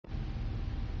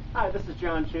Hi, this is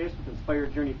John Chase with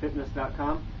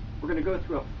InspiredJourneyFitness.com. We're going to go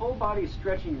through a full body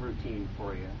stretching routine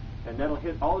for you, and that'll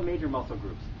hit all the major muscle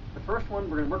groups. The first one,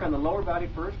 we're going to work on the lower body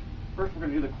first. First, we're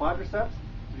going to do the quadriceps.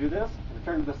 To do this, I'm going to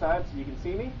turn to the side so you can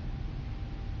see me.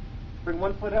 Bring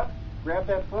one foot up, grab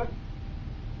that foot,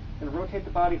 and rotate the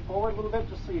body forward a little bit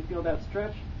just so you feel that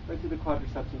stretch right through the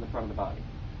quadriceps in the front of the body.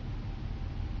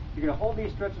 You're going to hold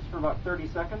these stretches for about 30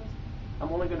 seconds.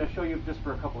 I'm only going to show you just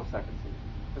for a couple of seconds here.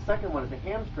 The second one is the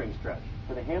hamstring stretch.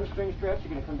 For the hamstring stretch, you're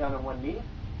going to come down on one knee,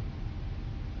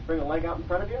 bring a leg out in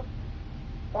front of you,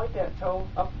 point that toe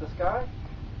up to the sky,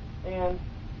 and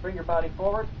bring your body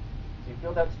forward so you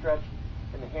feel that stretch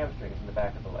in the hamstrings in the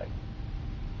back of the leg.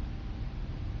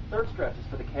 Third stretch is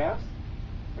for the calves.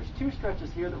 There's two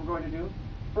stretches here that we're going to do.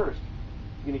 First,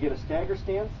 you're going to get a stagger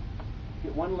stance,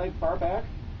 get one leg far back.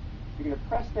 You're going to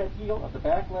press that heel of the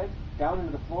back leg down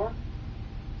into the floor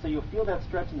so you'll feel that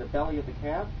stretch in the belly of the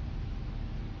calf.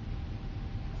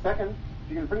 Second,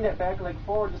 you're going to bring that back leg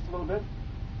forward just a little bit,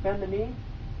 bend the knee,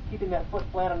 keeping that foot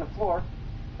flat on the floor,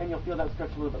 and you'll feel that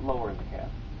stretch a little bit lower in the calf.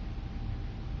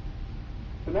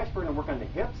 So next we're going to work on the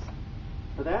hips.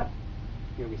 For that,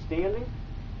 you're going to be standing,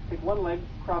 take one leg,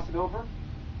 cross it over,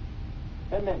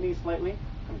 bend that knee slightly,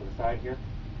 come to the side here,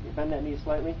 you bend that knee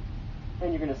slightly,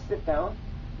 and you're going to sit down.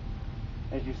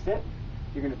 As you sit,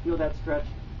 you're going to feel that stretch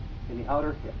in the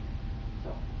outer hip.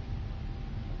 So.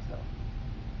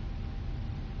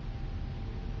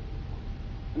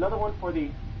 Another one for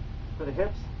the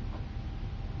hips,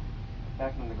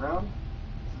 back on the ground.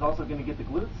 This is also going to get the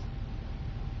glutes.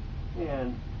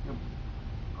 And you'll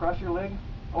cross your leg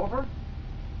over,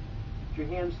 put your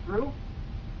hands through,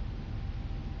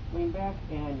 lean back,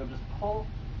 and you'll just pull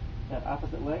that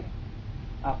opposite leg,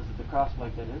 opposite the cross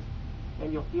leg that is,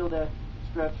 and you'll feel that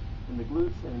stretch in the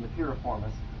glutes and in the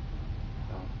piriformis,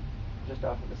 just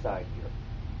off to the side here.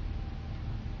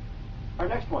 Our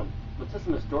next one,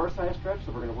 latissimus dorsi stretch,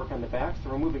 so we're going to work on the back,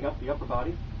 so we're moving up the upper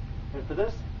body. And for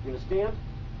this, you're going to stand,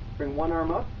 bring one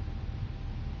arm up,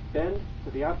 bend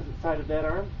to the opposite side of that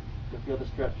arm, you'll feel the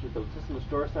stretch of the latissimus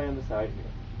dorsi on the side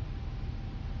here.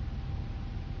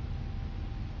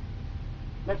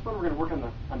 Next one, we're going to work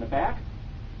on the back,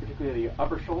 particularly the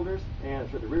upper shoulders, and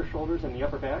the rear shoulders and the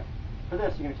upper back. For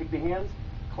this, you're going to take the hands,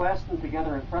 clasp them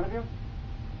together in front of you,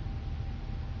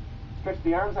 stretch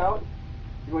the arms out.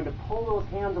 You're going to pull those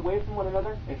hands away from one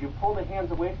another. As you pull the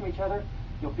hands away from each other,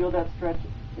 you'll feel that stretch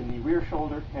in the rear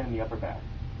shoulder and in the upper back.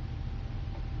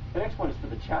 The next one is for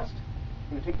the chest.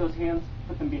 You're going to take those hands,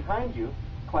 put them behind you,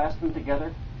 clasp them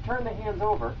together, turn the hands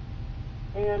over,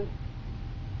 and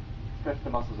stretch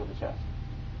the muscles of the chest.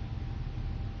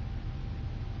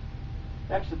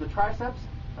 Next is the triceps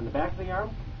on the back of the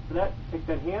arm. For that, take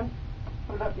that hand,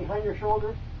 put it up behind your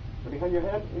shoulder, or behind your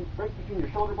head, right between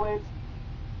your shoulder blades.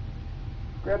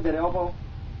 Grab that elbow,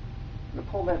 and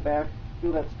pull that back,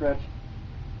 feel that stretch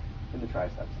in the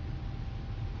triceps.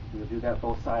 You'll do that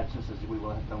both sides just as we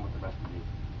will have done with the rest of these.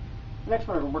 Next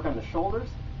one, we're going to work on the shoulders.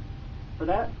 For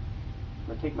that, I'm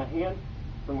going to take my hand,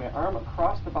 bring my arm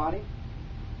across the body,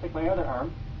 take my other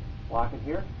arm, lock it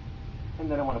here, and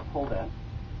then I want to pull that.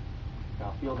 And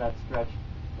I'll feel that stretch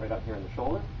right up here in the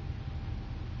shoulder.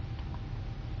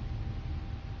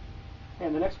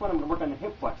 And the next one, I'm going to work on the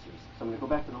hip flexors. So I'm going to go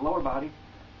back to the lower body.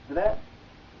 For that,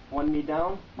 one knee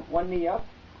down, one knee up.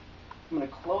 I'm going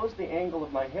to close the angle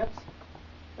of my hips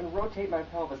and rotate my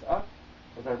pelvis up.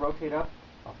 As I rotate up,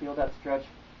 I'll feel that stretch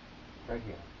right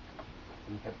here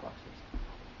in the hip flexors.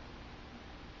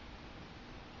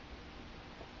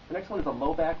 The next one is a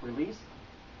low back release.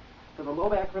 For the low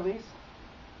back release,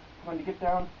 I'm going to get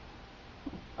down,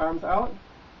 arms out,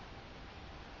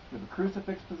 with a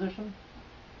crucifix position,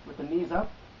 with the knees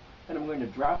up, and I'm going to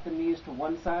drop the knees to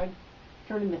one side,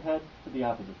 turning the head to the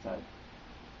opposite side.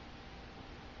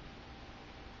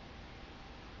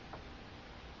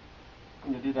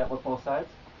 And you'll do that with both sides.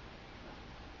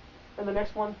 And the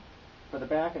next one, for the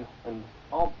back and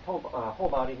whole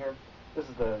body here, this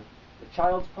is the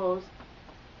child's pose,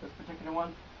 this particular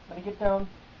one. I'm going to get down,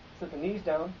 set the knees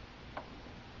down,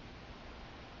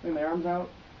 bring my arms out,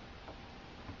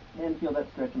 and feel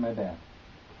that stretch in my back.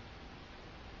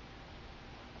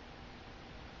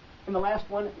 And the last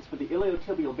one is for the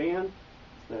iliotibial band.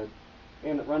 It's the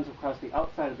band that runs across the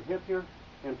outside of the hip here.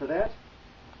 And for that,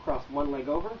 cross one leg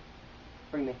over,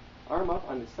 bring the arm up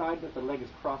on the side that the leg is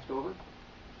crossed over,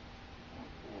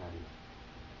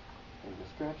 and the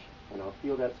stretch, and I'll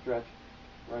feel that stretch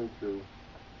run through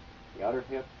the outer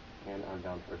hip and on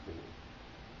down towards the knee.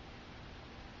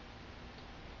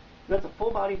 That's a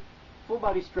full body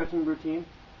stretching routine.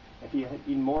 If you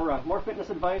need more fitness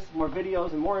advice, more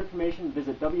videos, and more information,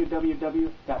 visit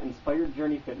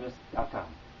www.inspiredjourneyfitness.com.